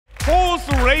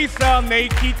racer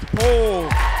naked pose.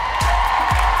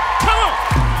 Come on!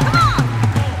 Come on!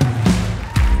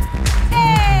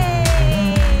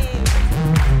 Hey!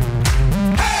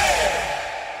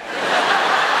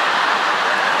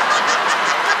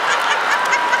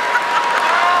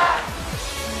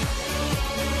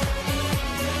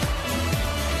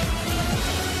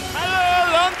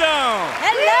 Hello, London!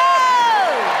 Hello!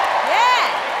 Yeah!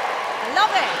 I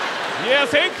love it! Yeah,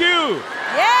 thank you!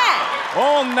 Yeah!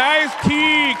 Oh, nice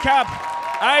tea cup.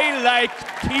 I like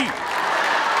tea.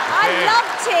 I love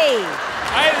tea!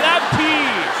 I love tea.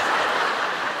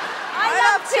 I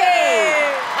love tea!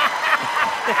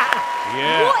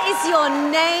 Yeah. What is your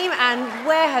name and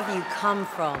where have you come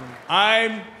from?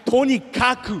 I'm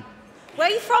Tonikaku, Where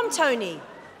are you from, Tony?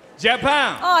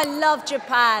 Japan. Oh, I love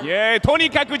Japan. Yeah,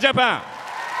 Tonikaku, Japan.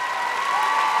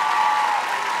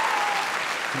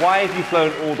 Why have you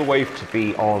flown all the way to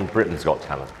be on Britain's Got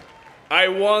Talent? I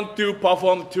want to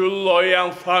perform to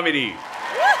royal family.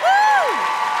 Woohoo!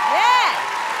 Yeah!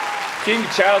 King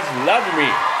Charles loved me.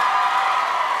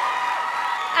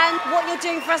 And what you're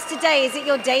doing for us today, is it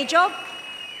your day job?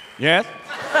 Yes?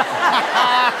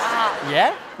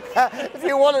 Yeah? If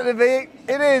you want it to be,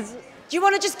 it is. Do you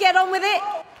want to just get on with it?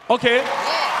 Okay.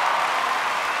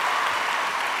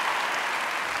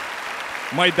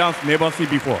 My dance never see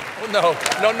before. Oh, no.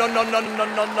 No, no, no, no, no,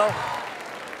 no, no.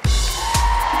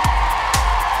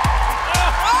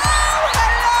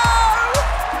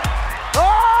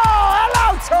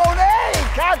 Tony!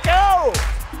 Kaku!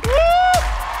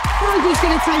 I'm just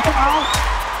gonna take it off.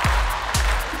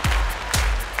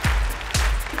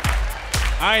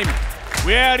 I'm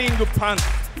wearing pants,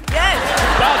 Yes!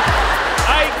 but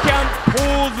I can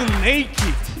pose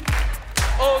naked.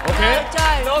 Oh, Okay.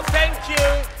 Don't. no, thank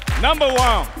you. Number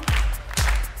 1,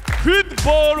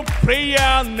 football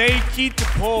player naked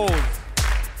pose.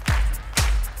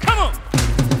 Come on.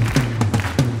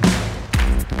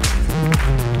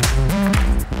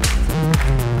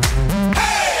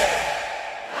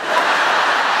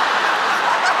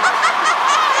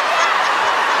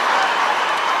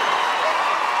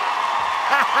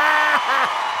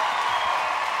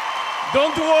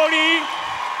 Don't worry,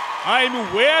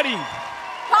 I'm wearing.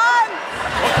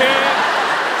 Okay.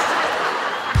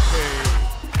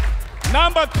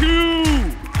 Number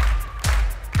 2.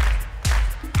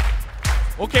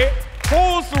 Okay,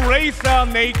 horse racer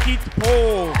naked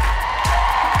pose.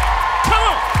 Come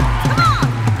on. Come on!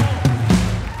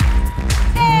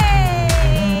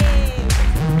 Hey!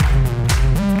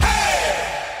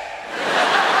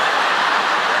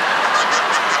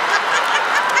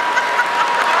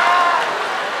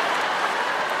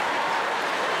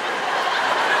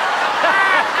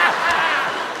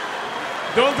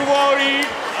 Don't worry,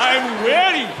 I'm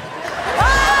wearing.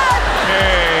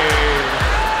 Okay.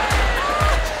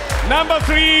 Number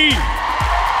 3.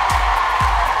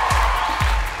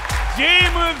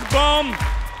 James Bond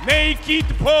naked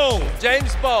pose.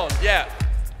 James Bond, yeah.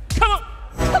 Come on.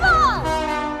 Come on!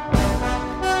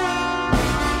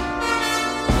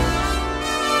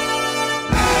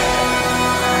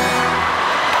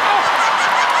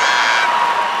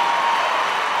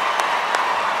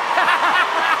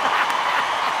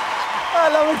 I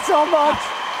love it so much.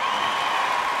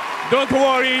 Don't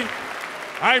worry,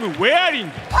 I'm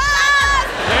wearing. Ah!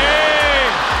 Hey.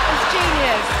 It's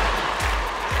genius.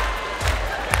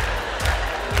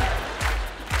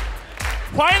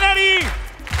 Finally,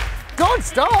 Don't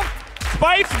stop.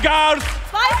 Spice Girls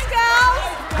Spice Girls!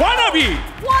 wannabe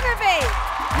Wannabe!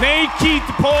 naked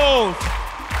pose.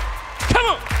 Come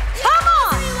on. Come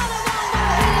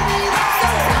on!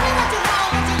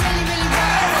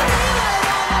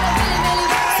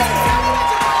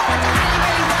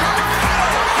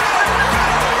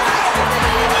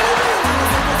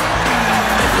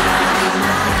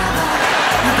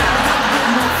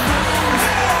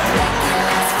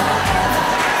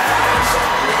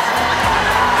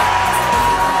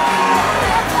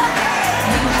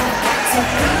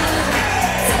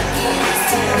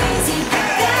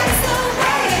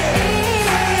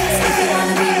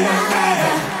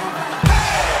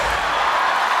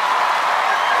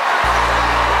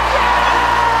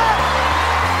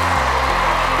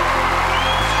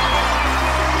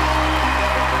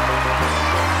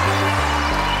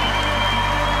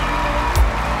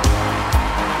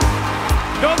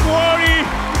 Don't worry,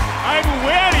 I'm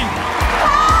wearing.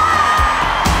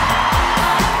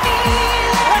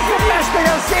 That's the best thing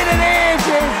I've seen in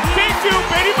ages. Thank you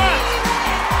very much.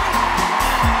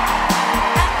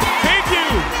 Thank you.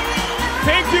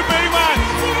 Thank you very much.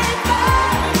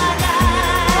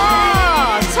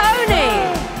 Oh, Tony!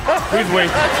 Please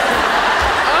wait.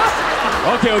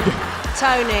 Okay, okay.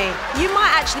 Tony, you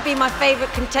might actually be my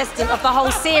favourite contestant of the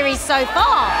whole series so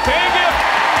far. Thank you.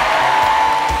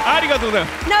 Arigatou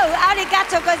gozaimasu. No,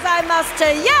 arigato gozaimasu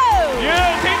to you.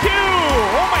 Yeah, thank you.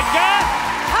 Oh my God.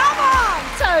 Come on,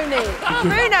 Tony.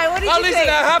 Bruno, what did you listen,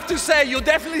 think? I have to say, you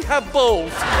definitely have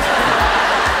balls.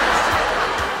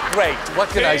 Great, what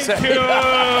can I say? Thank you.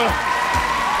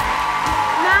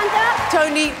 Amanda?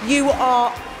 Tony, you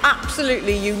are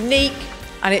absolutely unique,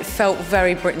 and it felt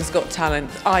very Britain's Got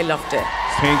Talent. I loved it.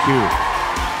 Thank you.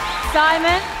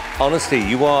 Simon? Honestly,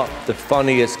 you are the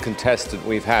funniest contestant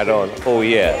we've had on all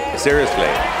year.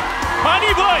 Seriously.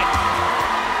 Funny boy.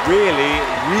 Really,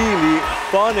 really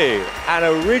funny and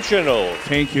original.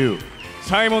 Thank you.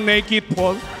 Simon naked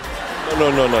pose.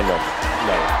 No.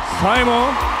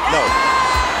 Simon. No.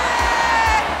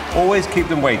 Always keep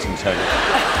them waiting, Tony.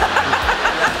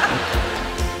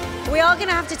 We are going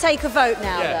to have to take a vote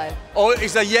now, though. Oh,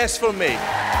 it's a yes from me.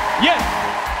 Yes.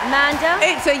 Amanda?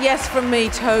 It's a yes from me,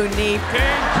 Tony.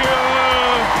 Thank you.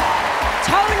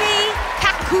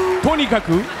 Tonikaku?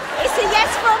 Tonikaku. It's a yes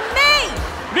from me!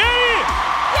 Ready?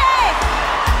 Yes!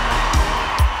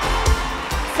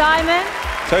 Simon?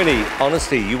 Tony,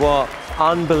 honestly, you are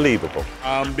unbelievable.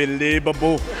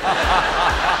 Unbelievable.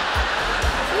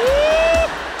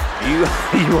 You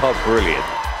are brilliant.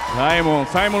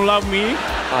 Simon love me.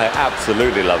 I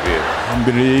absolutely love you.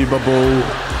 Unbelievable.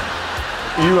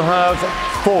 You have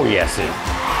 4 yeses.